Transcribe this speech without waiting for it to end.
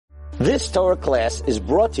This Torah class is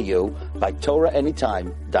brought to you by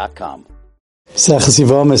TorahAnytime.com. Sechas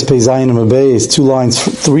Yivamis Pei Zayin Mabei,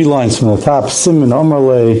 3 lines from the top. Simin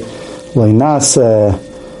Omer Nasa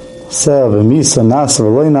Sev Misa Nasa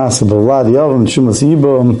V'Lei Nasa V'Vlad Yavam V'Trumas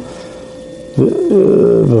Yibam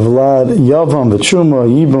V'Vlad Yavam V'Truma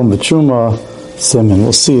Yibam V'Truma Simin.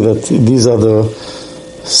 We'll see that these are the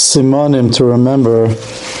simanim to remember.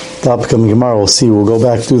 The upcoming Gemara, we'll see. We'll go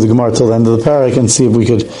back through the Gemara till the end of the parak and see if we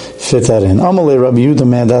could fit that in. Amalei Rabbi Yehuda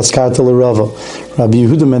Mendas Karta L'Rava. Rabbi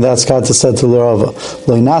Yehuda Mendas Karta said to L'Rava,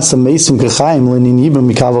 Loinasa Mesim Kechayim Lenin Yibam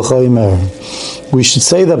Mikava Chayim. We should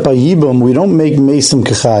say that by Yibam we don't make Mesim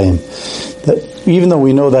Kechayim. That even though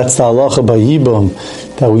we know that's the halacha by Yibam,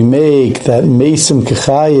 that we make that Mesim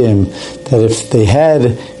Kechayim, that if they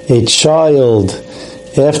had a child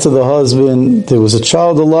after the husband, there was a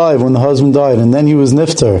child alive when the husband died, and then he was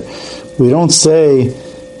niftar. We don't say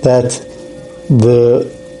that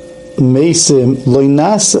the mesim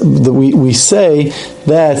loinas. We say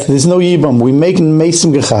that there's no yibam. We make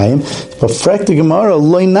mesim gechayim, but frekta gemara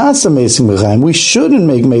loinasa mesim gechayim. We shouldn't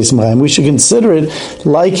make mesim gechayim. We should consider it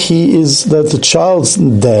like he is that the child's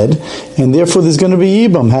dead, and therefore there's going to be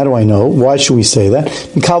yibam. How do I know? Why should we say that?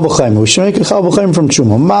 Mikal b'chayim. We should make a kal b'chayim from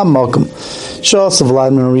truma. Ma malkum. Shas of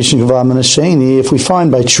vladman arishin gavladman asheni. If we find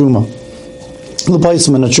by truma. We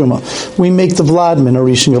make the Vladman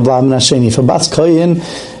Arishin of Vladman Hasheni. If a Bas Koyin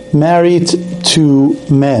married 2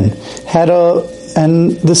 men,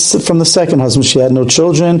 and this from the second husband she had no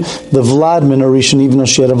children, the Vladman Arishin, even though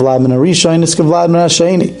she had a Vladman Arishin, it's Vladman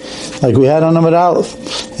Hasheni, like we had on Amud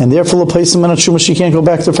Aleph, and therefore L'Paisim and Truma she can't go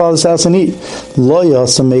back to her father's house and eat. Lo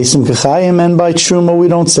Yasa Mesim Kechayim, and by Truma we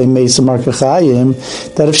don't say Mesim or Kechayim,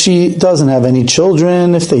 that if she doesn't have any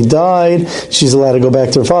children, if they died, she's allowed to go back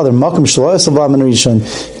to her father. Makom Shlo Yasa Vladman Arishin,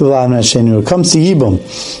 Vladman Hasheni. When it comes to Yibam,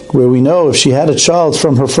 where we know if she had a child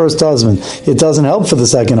from her first husband, it doesn't help for the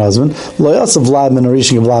second husband. Lo Yasa Vladman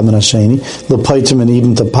Arishin of Vladman Hasheni, L'Paitim and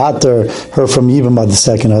even to pater her from Yibam by the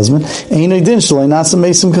second husband. Ein Oidin Shlo Nasa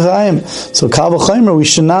Mesim Kechayim. So Kal V'Chaymer, we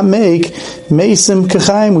should not make Mesim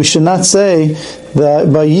Kechayim. We should not say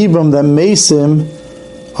that by Yibam that Mesim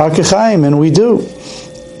are Kechayim, and we do.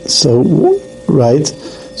 So, right?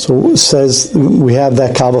 So it says we have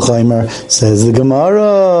that Kal V'Chaymer. Says the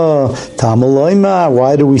Gemara, Tamaloima.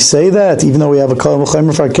 Why do we say that? Even though we have a Kal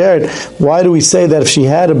V'Chaymer for a carrot, why do we say that if she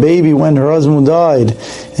had a baby when her husband died,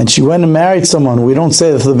 and she went and married someone, we don't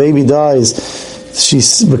say that if the baby dies, she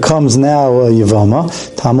becomes now a Yavama.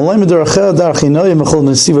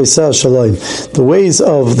 The ways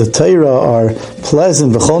of the Torah are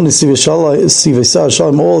pleasant. All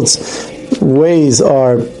its ways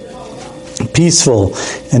are peaceful,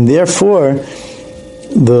 and therefore,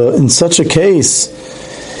 in such a case,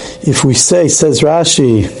 if we say, says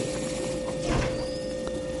Rashi,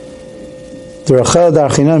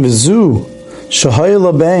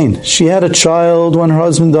 she had a child when her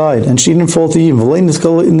husband died, and she didn't fall to Yibam.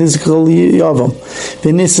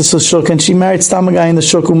 And she married Stam guy in the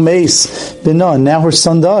Shuk Umeis Bina, and now her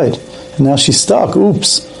son died, and now she's stuck.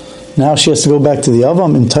 Oops. Now she has to go back to the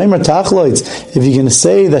Yavam. In Taimer Tachloitz, if you're going to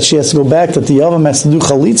say that she has to go back, that the Yavam has to do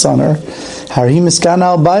Chalitz on her, Harim Iskan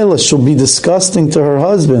al Baila, she'll be disgusting to her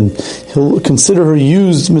husband. He'll consider her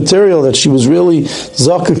used material, that she was really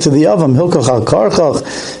Zakuk to the Yavam. Hilkach al Karchach,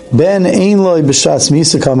 Ben Ein Loi B'Shas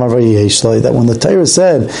Misa Kamar Vayesh Loi, that when the Torah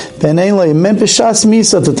said, Ben Ein Loi, it meant B'Shas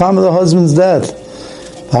Misa, at the time of the husband's death.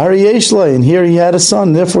 And here he had a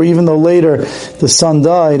son, therefore even though later the son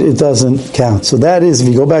died, it doesn't count. So that is, if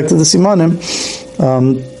you go back to the Simanim,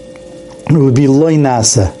 it would be Loi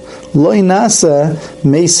Nasa. Loi Nasa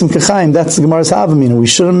Mesim Kechayim. That's the Gemara's Havamina. We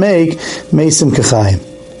shouldn't make Mesim Kechayim.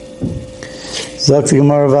 Zok the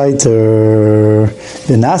Gemara weiter.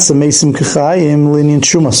 V'nasa Mesim Kechayim Linyan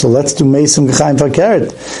Truma. So let's do Mesim Kechayim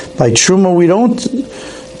Fakeret. By Truma we don't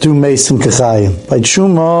do Mesim Kechayim. By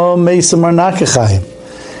Truma, Mesim are not Kechayim.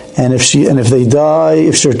 And if they die,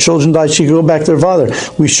 if their children die, she can go back to their father.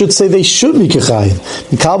 We should say they should be kechayim.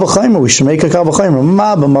 Kal v'chaymer, we should make a kal v'chaymer.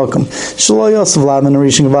 Ma b'malkum. Shelo yosav vladman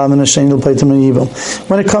arishin vladman hasheni l'peitim yibam.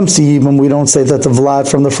 When it comes to yibam, we don't say that the vlad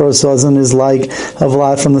from the first husband is like a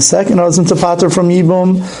vlad from the second husband to pater from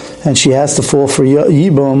yibam, and she has to fall for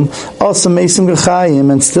yibam. Also mesim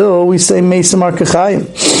kechayim, and still we say mesim are kechayim.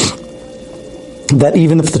 That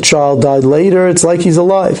even if the child died later, it's like he's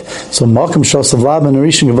alive. So Malkum Shos of Vladman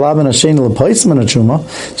Arishin of Vladman Hashem L'Paisman Truma.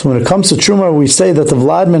 So when it comes to Truma, we say that the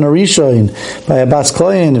Vladman Arishin by a Bas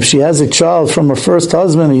Koyin, if she has a child from her first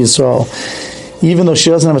husband, Yisrael, even though she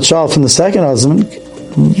doesn't have a child from the second husband,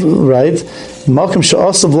 right? It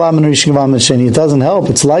doesn't help.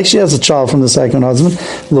 It's like she has a child from the second husband.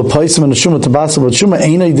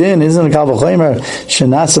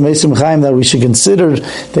 That we should consider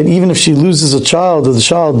that even if she loses a child or the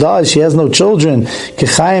child dies, she has no children.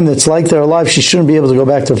 That's like they're alive. She shouldn't be able to go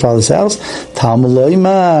back to her father's house. On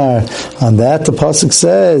that, the pasuk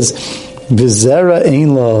says, "V'zera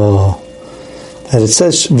ein lo." That it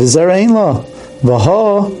says, "V'zera ein lo."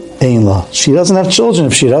 V'ha ein la. She doesn't have children.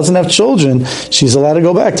 If she doesn't have children, she's allowed to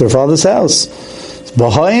go back to her father's house.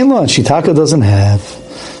 V'ha ein la, and Shitaka doesn't have.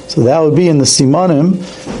 So that would be in the Simanim,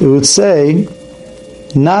 it would say,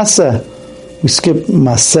 Nasa. We skip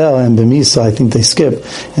Masel and Bemisa, I think they skip.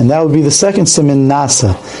 And that would be the second Siman,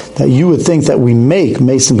 Nasa, that you would think that we make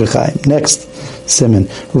Mesim B'chaim. Next Siman.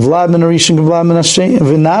 V'lad ben Arishan, v'lad ben Hashem,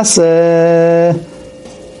 v'nasa.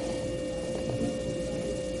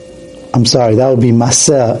 I'm sorry, that would be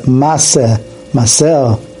Masel.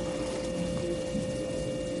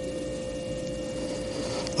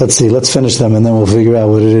 Let's see, let's finish them and then we'll figure out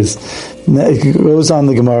what it is. It goes on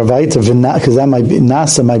the Gemara Vayta, because that might be,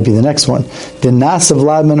 Nasa might be the next one. V'nasa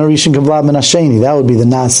v'lad ben Arishan v'lad ben Hasheni, that would be the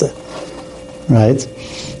Nasa. Right?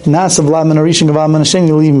 Nasa v'lad ben Arishan v'lad ben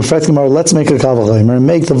Hasheni, leave Mefret Gemara, let's make a Kavachaymer and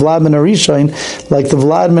make the v'lad ben Arishan like the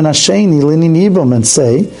v'lad ben Hasheni, Lini Nibam, and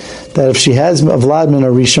say that if she has a v'lad ben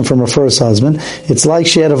Arishan from her first husband, it's like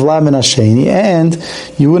she had a v'lad ben Hasheni, and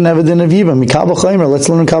you wouldn't have a din of Yibam. Kavachaymer, let's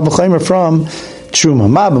learn Kavachaymer from Truma.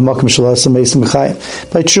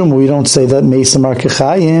 By Truma, we don't say that Mesim are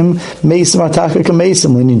Kechayim, Mesim are Taka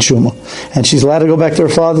Mesim, we need Truma. And she's allowed to go back to her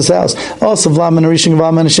father's house. Also, Vlad min Arishan,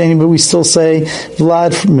 Vlad min Hasheni, but we still say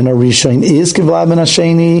Vlad min Arishan is Vlad min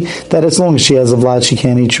Hasheni, that as long as she has a Vlad, she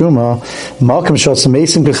can't eat Truma. Malkam Shotza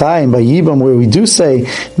Mesim Kechayim, by Yibam, where we do say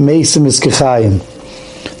Mesim is Kechayim.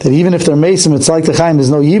 That even if they're Mesim, it's like the Chaim, there's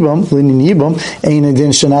no Yibam, Linin Yibam, Ein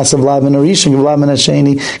Adin Shanas of Vlad ben Arishan, Vlad ben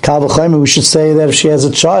Hasheni, Kal V'chaim, we should say that if she has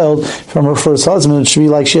a child from her first husband, it should be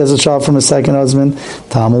like she has a child from her second husband.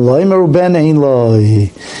 Tamul Loimer Uben Ein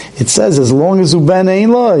Loi. It says, as long as Uben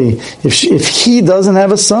Ein Loi, if he doesn't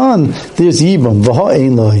have a son, there's Yibam, V'ha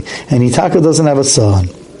Ein Loi, and Itaka doesn't have a son.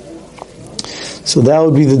 So that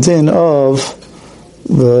would be the din of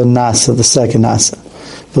the Nasa, the second Nasa.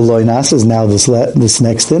 The loy nasa is now this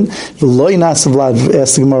next thing. The loy nasa vlad,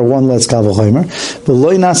 ask the Gemara one less kavachaymer. The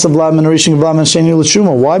loy nasa vlad min Arishan vlad min Hasheni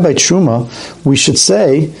l'truma. Why by truma we should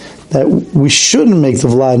say that we shouldn't make the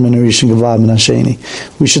vlad min Arishan vlad min Hasheni?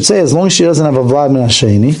 We should say as long as she doesn't have a vlad min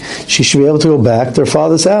Hasheni, she should be able to go back to her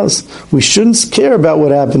father's house. We shouldn't care about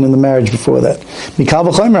what happened in the marriage before that.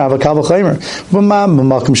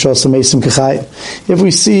 If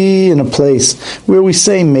we see in a place where we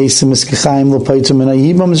say mesim is kechayim l'paitum min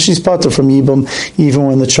ha'yibam, she's pater from yibam even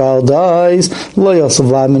when the child dies. Lo yosef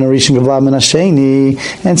vlad min Arishan vlad min Hasheni,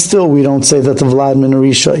 and still we don't say that the vlad min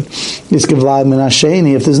Arishan is vlad min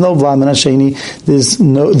Hasheni. If there's no vlad min Hasheni,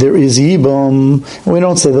 there is yibam. We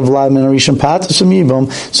don't say the vlad min Arishan pater from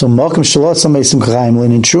yibam. So malkum shalotza mesim kechayim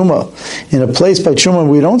l'inin truma. In a place by truma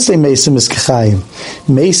we don't say mesim is kechayim.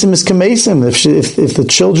 Mesim is kemesim. If the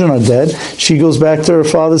children are dead, she goes back to her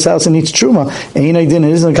father's house and eats truma.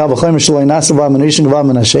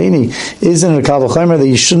 Isn't it a kavachaymer that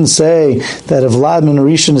you shouldn't say that if Vlad min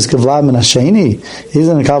Arishan is kavlad min Hasheni?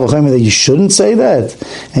 Isn't it a kavachaymer that you shouldn't say that?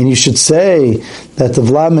 And you should say that the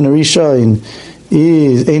Vlad min Arishan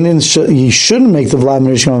you shouldn't make the Vlad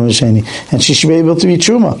min Arishan Hasheni, and she should be able to eat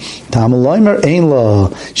truma.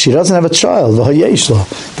 She doesn't have a child.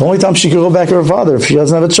 The only time she could go back to her father if she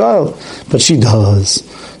doesn't have a child, but she does.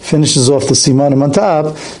 Finishes off the simanim on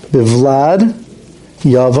top. Bivlad,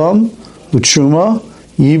 Yavam, Utruma,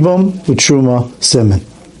 Yibam, Utruma, Siman.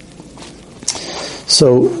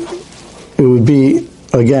 So it would be,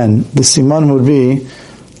 again, the simanim would be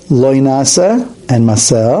Loy Nasa and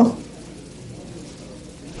Masel.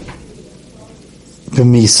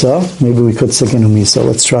 B'misa. Maybe we could stick in Umisa.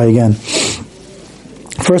 Let's try again.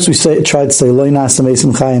 First we tried to say Loy Nasa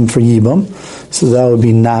Mesim Chaim for Yibam. So that would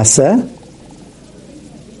be Nasa.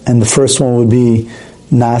 And the first one would be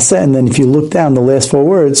Nasa, and then if you look down, the last four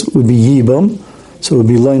words would be Yibam, so it would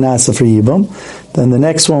be Loy Nasa for Yibam. Then the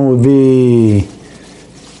next one would be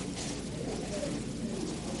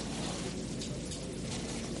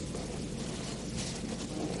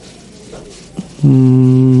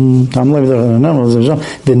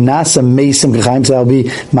the Nasa Mesim Kechayim, so that would be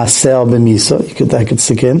Masel B'misa. That could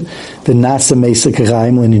stick in. The Nasa Mesim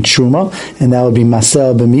Kechayim in Truma, and that would be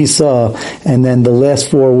Masel B'misa. And then the last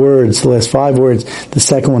four words, the last five words, the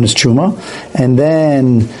second one is Truma. And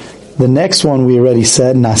then The next one we already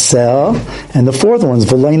said, nasel, and the fourth one is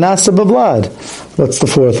v'loy nasa b'vlad. What's the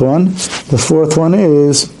fourth one? The fourth one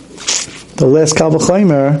is the last kal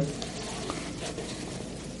v'chomer,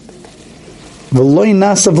 v'loy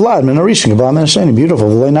nasa vlad, min harishin, g'bal min hasheni, beautiful,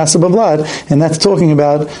 v'loy nasa b'vlad, and that's talking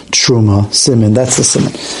about truma, siman, that's the siman.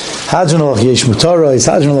 Hadjan alach yesh mutarais,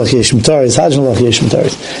 hadjan alach yesh mutarais, hadjan alach yesh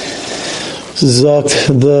mutarais. Zogt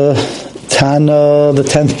the Tana, the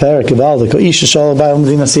 10th parak of Alda, Isha Shalom Ba'al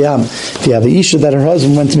Medina Siyam. If you have an Isha that her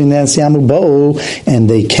husband went to Medina Siyam Bo, and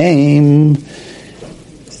they came,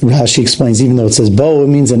 Rashi explains, even though it says Bo, it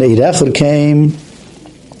means an Eid Echad came,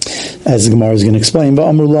 as the Gemara is going to explain.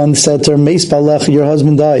 But Amrulan said to her, Meis Balech, your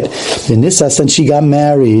husband died. V'nisas, and she got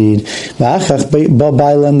married. V'achach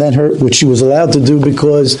Ba'al, and then her, which she was allowed to do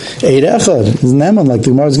because Eid Echad is Neman, like the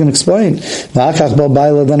Gemara is going to explain. V'achach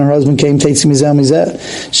Ba'al, then her husband came, Teitzi Mizeh Mizeh.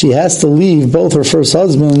 She has to leave both her first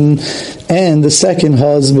husband and the second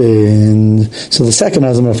husband. So the second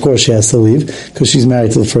husband, of course, she has to leave because she's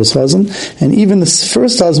married to the first husband. And even the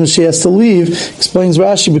first husband she has to leave, explains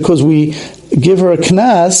Rashi, because we give her a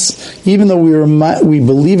knas, even though we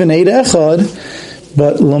believe in Eid Echad,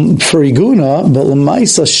 but for Iguna, but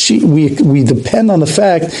Lamaisa, we depend on the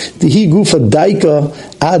fact that he gufa daika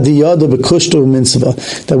adiyada bekushto mitzvah,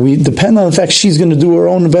 that we depend on the fact she's going to do her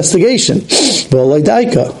own investigation,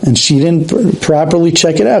 daika, and she didn't properly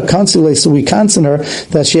check it out. Constantly, so we counsel her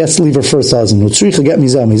that she has to leave her first husband. She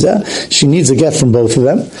needs a get from both of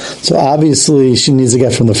them. So obviously, she needs a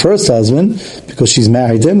get from the first husband because she's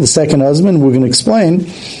married to him. The second husband, we're going to explain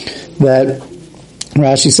that.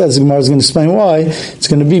 Rashi says, the Gemara is going to explain why. It's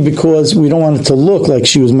going to be because we don't want it to look like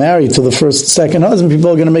she was married to the second husband.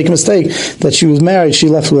 People are going to make a mistake that she was married, she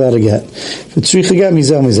left without a get. She doesn't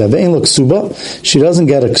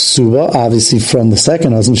get a ksuba, obviously from the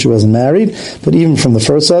second husband, she wasn't married, but even from the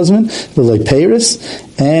first husband, the like Paris,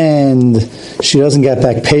 and she doesn't get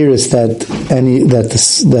back Paris that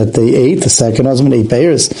they ate. The second husband ate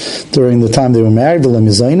Paris during the time they were married.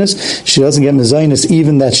 She doesn't get mezainis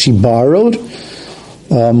even that she borrowed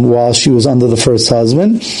while she was under the first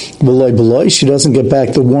husband. She doesn't get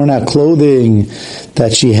back the worn out clothing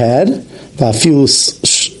that she had. Even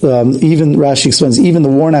Rashi explains, even the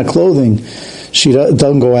worn out clothing, she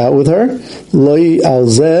doesn't go out with her.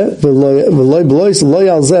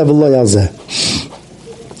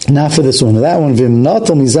 Not for this one. That one,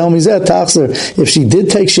 if she did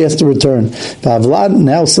take, she has to return.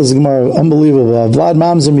 Now says the Gemara, unbelievable. Vlad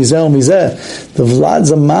mamzer mizel mizeh. The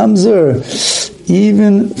Vlad's a mamzer.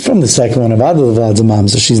 Even from the second one, about the Vlad's a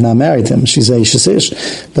mamzer, she's not married to him. She's a Ishasish.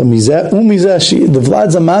 But mizeh, the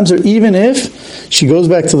Vlad's a mamzer, even if she goes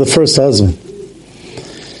back to the first husband.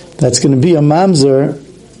 That's going to be a mamzer.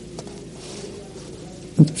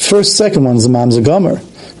 Second one is a mamzer gomer,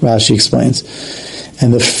 Rashi explains.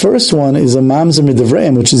 And the first one is a mamzer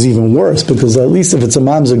midavreim, which is even worse, because at least if it's a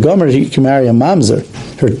mamzer gomer, she can marry a mamzer,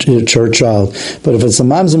 her child. But if it's a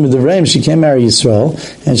mamzer midavreim, she can't marry Yisrael,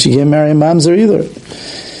 and she can't marry a mamzer either.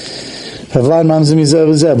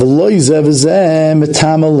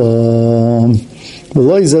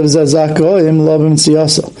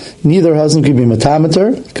 Neither husband could be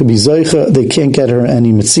matameter, could be zoicha, they can't get her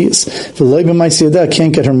any mitzias.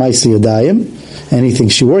 Can't get her maisiyadayim. Anything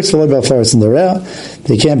she works for,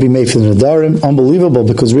 they can't be made for the nadarim. Unbelievable,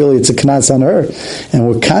 because really it's a knas on her, and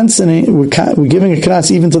we're giving a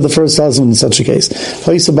knas even to the first husband in such a case. If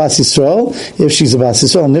she's a bas Yisrael,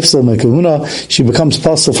 nifsal mekahuna, she becomes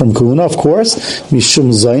pasul from kahuna, of course.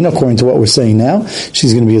 Mishum zayin, according to what we're saying now,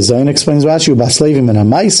 she's going to be a zayin. Explains Rashi, bas levi min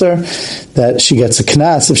hamaiser, that she gets a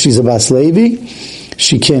knas if she's a bas levi.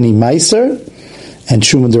 She can't eat meiser, and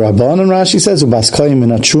truma d'Rabbanan. Rashi says, bas kayim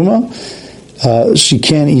min truma. She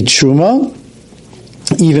can't eat truma,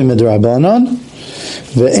 even midrabanan.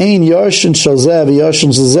 Ve'ein yarshin shalzeh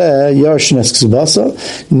v'yarshin zeh yarshin es ksubasa.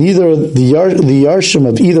 Neither the yarshim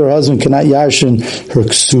of either husband cannot yarshin her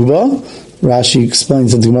ksuba. Rashi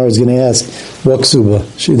explains that the Gemara is going to ask, what ksuba?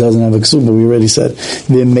 She doesn't have a ksuba, we already said.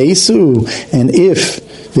 Ve'mesu, and if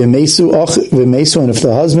and if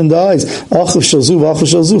the husband dies,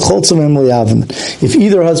 if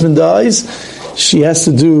either husband dies, she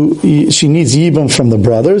needs yibum from the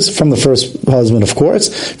brothers, from the first husband, of course,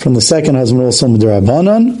 from the second husband also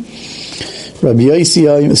midrabanan. Rabbi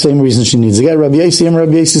Yossi, the same reason she needs to get. Rabbi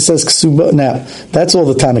Yossi says ksuba. Now, that's all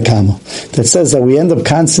the Tanakama that says that we end up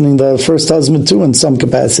canceling the first husband too in some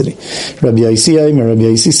capacity. Rabbi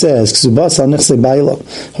Yossi says ksuba sal nechse baila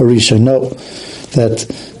harisha. No, that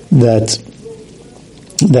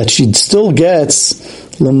she still gets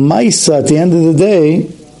lemaisa at the end of the day.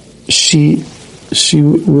 she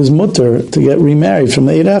was mutter to get remarried from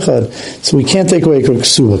the Eid Echad. So we can't take away her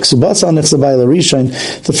ksuba. Ksubas on it's the Baila Rishon.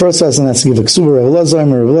 The first husband has to give a ksuba. Rav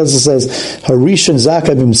Elazar says, Harishon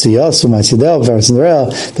Zakai b'msiyas u'ma'sidel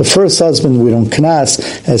v'arsinderel. The first husband, we don't knas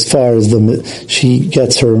as far as she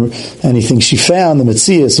gets her, anything she found, the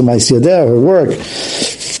mitziyas u'ma'sidel, her work,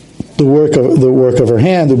 the work of her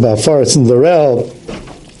hand, u'ba'faretz and derel,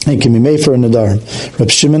 and can be made for a nadar. Rab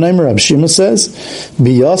Shimon says,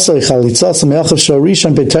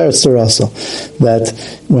 that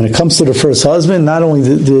when it comes to the first husband, not only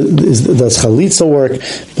does chalitza work,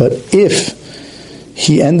 but if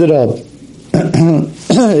he ended up,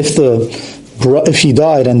 if he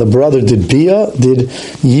died and the brother did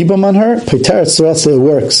yibam on her, it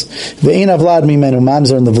works. Ve'ina vlad mimenu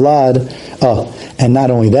mamzer, and the vlad, and not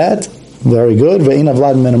only that, very good. Ve'ina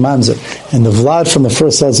vlad mimenu mamzer, and the vlad from the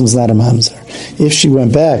first husband is not a mamzer. If she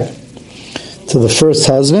went back to the first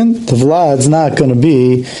husband, the vlad's not going to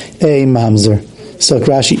be a mamzer. So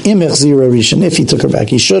Rashi, if he took her back,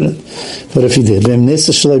 he shouldn't. But if he did,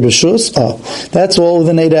 that's all with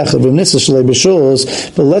an Eid Echad.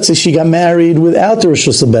 But let's say she got married without the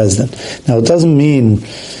Rishus of Bezdin. Now it doesn't mean,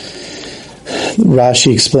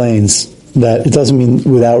 Rashi explains, that it doesn't mean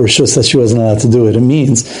without Rishus that she wasn't allowed to do it. It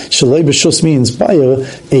means, Shalei B'Shus means, by a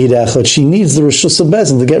Eid Echad, she needs the Rishus of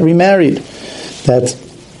Bezdin to get remarried. That,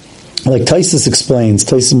 like Taisus explains,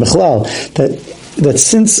 Taisus Mechlal, that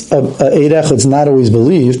since Eid Echad is not always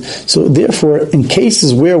believed, so therefore, in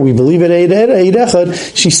cases where we believe it Eid Echad,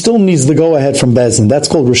 she still needs the go-ahead from Bezdin. That's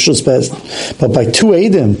called Rishus Bezdin. But by two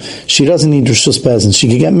Eidim, she doesn't need Rishus Bezdin. She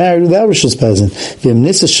can get married without Rishus Bezdin.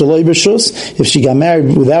 If she got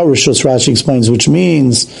married without Rishus, Rashi explains, which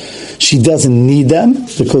means she doesn't need them,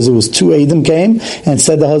 because it was two Eidim came and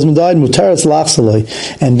said the husband died, Mutaras Lachsalei,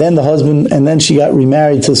 and then the husband, and then she got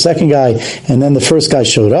remarried to the second guy, and then the first guy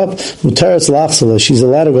showed up, Mutaras Lachsalei, she's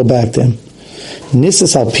allowed to go back to him.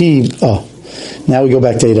 Nisas al pi. Now we go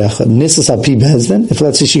back to Eid Echad. Nisas al pi bezdin. If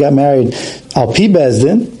let's say she got married al pi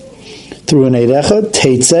bezdin through an Eid Echad,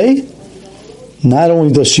 teitze. Not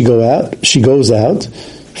only does she go out, she goes out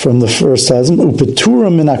from the first husband.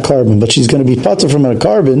 Upeturim min carbon, but she's going to be patur from a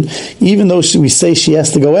carbon, even though we say she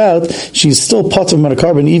has to go out. She's still patur from a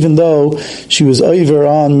carbon, even though she was over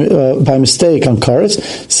on by mistake on kares.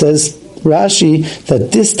 Says Rashi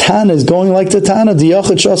that this Tana is going like the Tana, the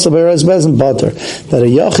Yachid Shasa Be'erez Bezin Bater, that a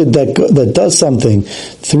Yachid that does something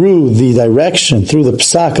through the direction, through the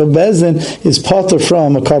Psak of Bezin, is Pater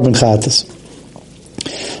from a carbon Chatas.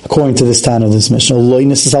 According to this Tana of this Mishnah,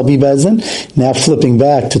 Loinis al Bi Bezin. Now flipping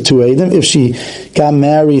back to two Eidim, if she got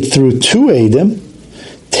married through two Eidim,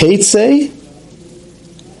 Teitze,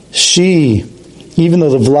 she, even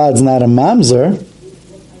though the Vlad's not a Mamzer,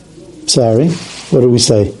 what do we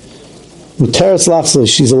say? Muteres lachzli,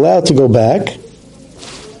 she's allowed to go back.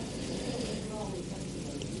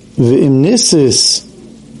 V'imnisis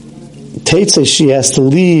teitze, she has to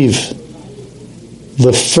leave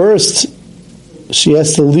the first. She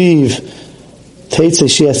has to leave teitze.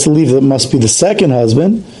 She has to leave. That must be the second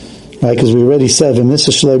husband, right? Because we already said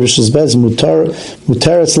v'imnisis shlei b'shus bez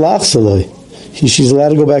muteres lachzli. She's allowed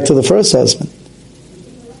to go back to the first husband.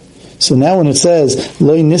 So now when it says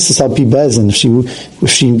loy nisas al pi bezin, if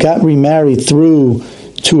she got remarried through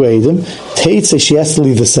two Eidim, Teitze, she has to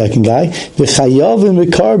leave the second guy, v'chayavim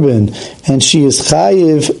v'karbon, and she is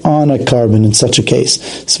chayiv on a carbon in such a case.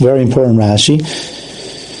 It's very important, Rashi.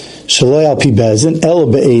 Shaloi al pi bezin, ela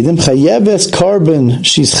be'edim, chayeves carbon,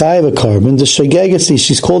 she's chayiv a carbon, the shagegasi,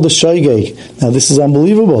 she's called a shageg. Now this is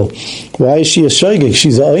unbelievable. Why is she a shageg?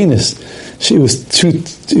 She's a oinus. It was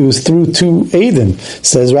through two Eidim.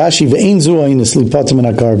 Says Rashi, ve'ein zu oinus lipatim in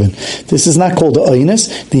a carbon. This is not called a oinus.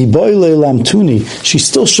 The boile lamtuni, she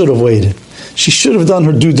still should have waited. She should have done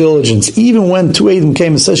her due diligence. Even when two Eidim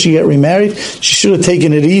came and said she got remarried, she should have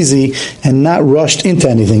taken it easy and not rushed into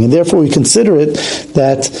anything. And therefore we consider it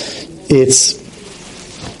that it's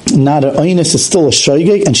not an oinus, it's still a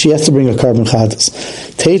shoygeg, and she has to bring a carbon chadas.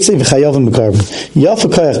 Teitze v'chayavim b'carbon. Yafa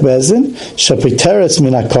koyach bezin, shapiteres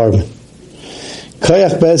min ha-carbon.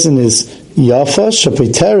 Koyach bezin is yafa,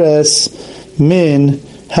 shapiteres min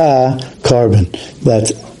ha-carbon.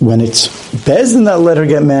 That when it's bezin that let her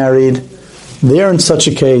get married, there in such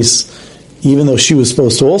a case, even though she was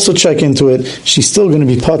supposed to also check into it, she's still going to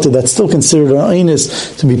be pater. That's still considered an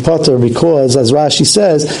oinus to be pater, because, as Rashi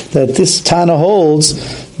says, that this Tana holds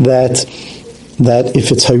that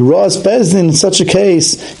if it's Hayraz Bezdin in such a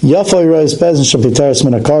case, Yafa Hayraz Bezdin Shapiteres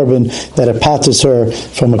min a carbon, that it paters her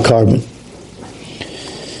from a carbon.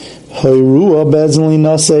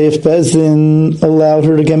 If Bezdin allowed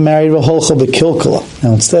her to get married,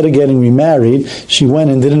 now instead of getting remarried, she went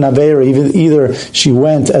and did an Aveira. Either she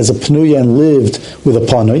went as a Pnuya and lived with a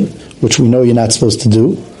Panui, which we know you're not supposed to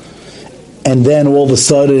do, and then all of a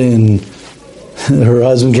sudden her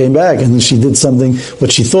husband came back and she did something what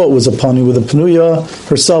she thought was a Pani with a Pnuya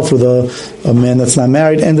herself with a man that's not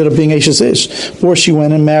married, ended up being Eishes Ish. Or she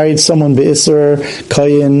went and married someone Be'isr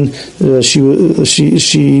Kayin.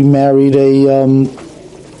 She married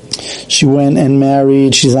she went and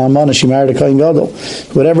married, she's Amana, she married a Kayin Gadol.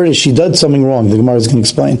 Whatever it is, she did something wrong. The Gemara is going to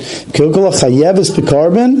explain.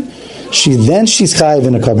 She's chayiv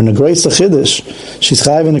in a carbon. A grace of chiddush. She's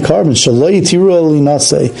chayiv in a carbon. Shaloi tiru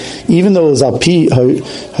elinase. Even though it was alpi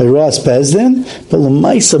hiras bezdin, but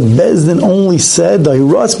l'maisa bezdin only said the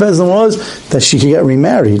hiras bezdin was that she could get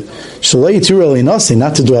remarried. Shaloi tiru elinase,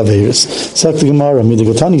 not to do averis. Sak the Gemara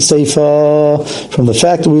midigotani seifa, from the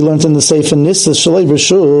fact that we learned in the seifa nissa shaloi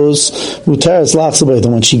b'shus mutaras lachsabayt.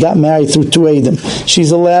 When she got married through two edim,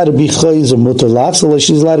 she's allowed to be chayiz or mutar lachsalay.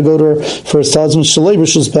 She's allowed to go to her first husband. Shaloi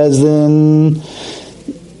b'shus bezdin.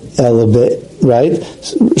 Right?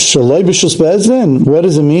 Shaloi b'shus bezdin. What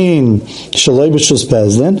does it mean? Shaloi b'shus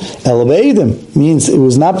bezdin. Elabeidim means it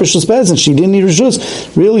was not b'shus bezdin. She didn't need reshus,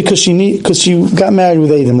 really, because she got married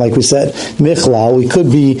with Eidim, like we said. Michlal. We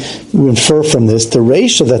could infer from this the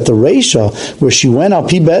reisha where she went al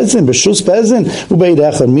pi bezdin b'shus bezdin ubeid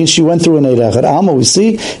echad means she went through an eid echad. Alma, we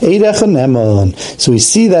see eid echad neman. So we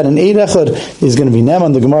see that an eid echad is going to be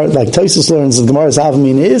neman. The Gemara, like Taisus learns, the Gemara's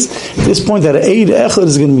havamina is at this point that an eid echad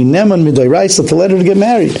is going to be neman midayrais to let her to get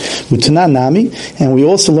married. And we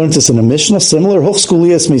also learned this in a Mishnah, similar. They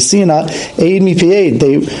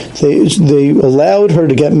allowed her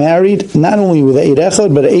to get married not only with Eid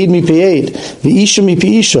Echad, but Eid Mipi Eid, V'isha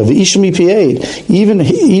Mipi Isha, V'isha Mipi Eid. Even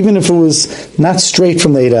if it was not straight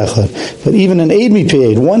from the Eid Echad, but even an Eid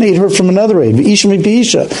Mipi Eid, one Eid heard from another Eid, V'isha Mipi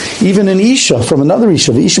Isha, even an Isha from another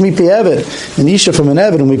Isha, V'isha Mipi Eved, an Isha from an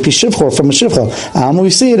Eved, and Mipi Shivchor from a Shivchor. We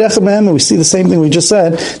see Eid Echad Mehem, we see the same thing we just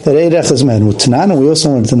said, that Eid Echad is Mehem. And we also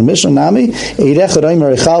learned in the Mishnah Nami,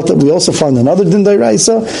 we also find another Din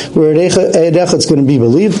Dairaisa where Eid Echad is going to be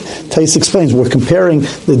believed. Tais explains we're comparing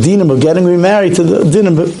the dinim of getting remarried to the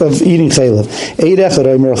dinim of eating chaylev. Eid Echad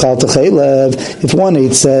Omer Chalta Chaylev. If one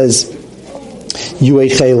Eid says you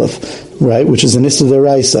ate chaylev, right, which is an Issa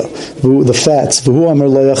Deraisa, the fats, V'hu Amar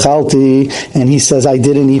Lo Yachalti, and he says I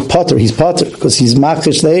didn't eat potter. He's potter because he's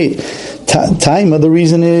makish the time. The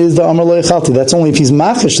reason is the Amar Lo Yachalti. That's only if he's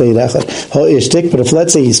makish the Eid Echad ha'ishtik. But if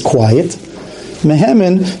let's say he's quiet,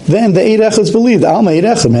 mehemen, then the Eid Echad is believed. Alma Eid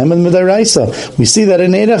Echad mehemen midaraisa. We see that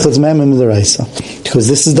in Eid Echad is mehemen midaraisa because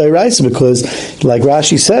this is daraisa. Because like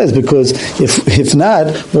Rashi says, because if not,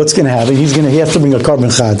 what's going to happen? He has to bring a carbon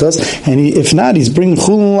chatas, and if not, he's bringing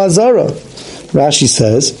chulun lazara. Rashi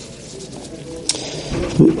says.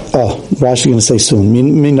 Rashi going to say soon.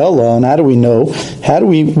 Minallah, and how do we know?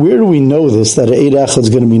 Where do we know this that an Eid Echad is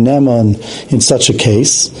going to be neman in such a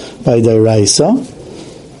case by daraisa?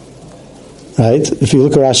 Right? If you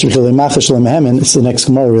look at Rashi, it's the next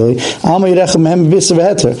Gemara really. You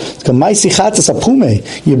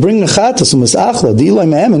bring the chatas,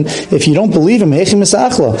 if you don't believe him,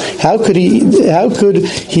 how could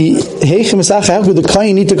the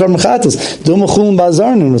kain eat the karm chatas?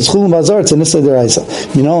 It's an issa deraisa.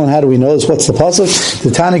 And how do we know this? What's the pasuk? The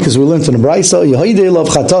Tanakh, as we learned in the Brisa,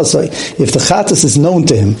 if the chatas is known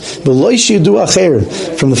to him,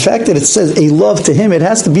 from the fact that it says a love to him, it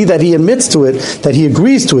has to be that he admits to it, that he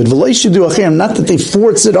agrees to it. Not that they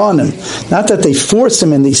force it on him, not that they force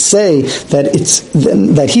him and they say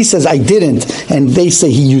that he says I didn't and they say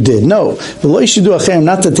you did. No, not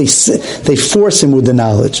that they force him with the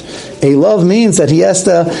knowledge. A love means that he has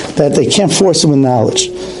to, that they can't force him with knowledge.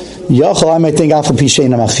 I might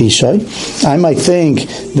think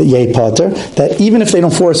that Yeh Potter, that even if they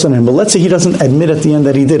don't force on him, but let's say he doesn't admit at the end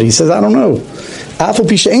that he did, he says I don't know.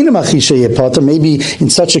 Maybe in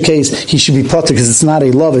such a case he should be potter because it's not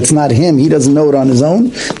a love, it's not him, he doesn't know it on his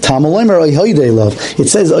own. It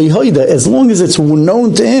says as long as it's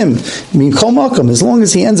known to him, as long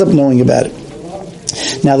as he ends up knowing about it.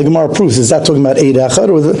 Now the Gemara proves, is that talking about Eid Echad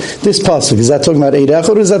or this pasuk? Is that talking about Eid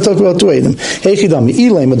Echad or is that talking about two Eidim? If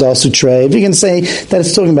you can say that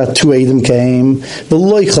it's talking about two Eidim came,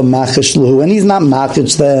 and he's not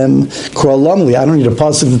machish them, I don't need a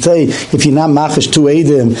pasuk to say if you're not machish two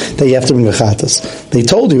Eidim that you have to bring a chatas. They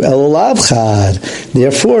told you,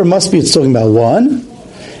 therefore it must be it's talking about one,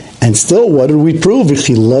 And still, what did we prove? And as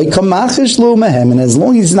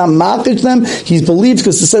long as he's not machish them, he's believed,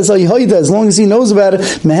 because it says as long as he knows about it,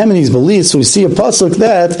 mehem, and he's believed. So we see a pasuk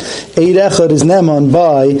that Eid Echad is neman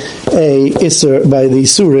by the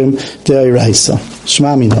Isurim de'iraisa.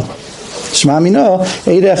 Shema Mino. Shema Mino,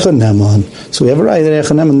 Eid Echad neman. So we have a right, Eid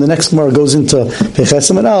Echad neman. The next Gemara goes into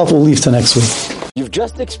Pechesem and Alf. We'll leave to next week. You've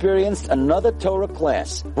just experienced another Torah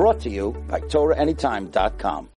class brought to you by TorahAnytime.com.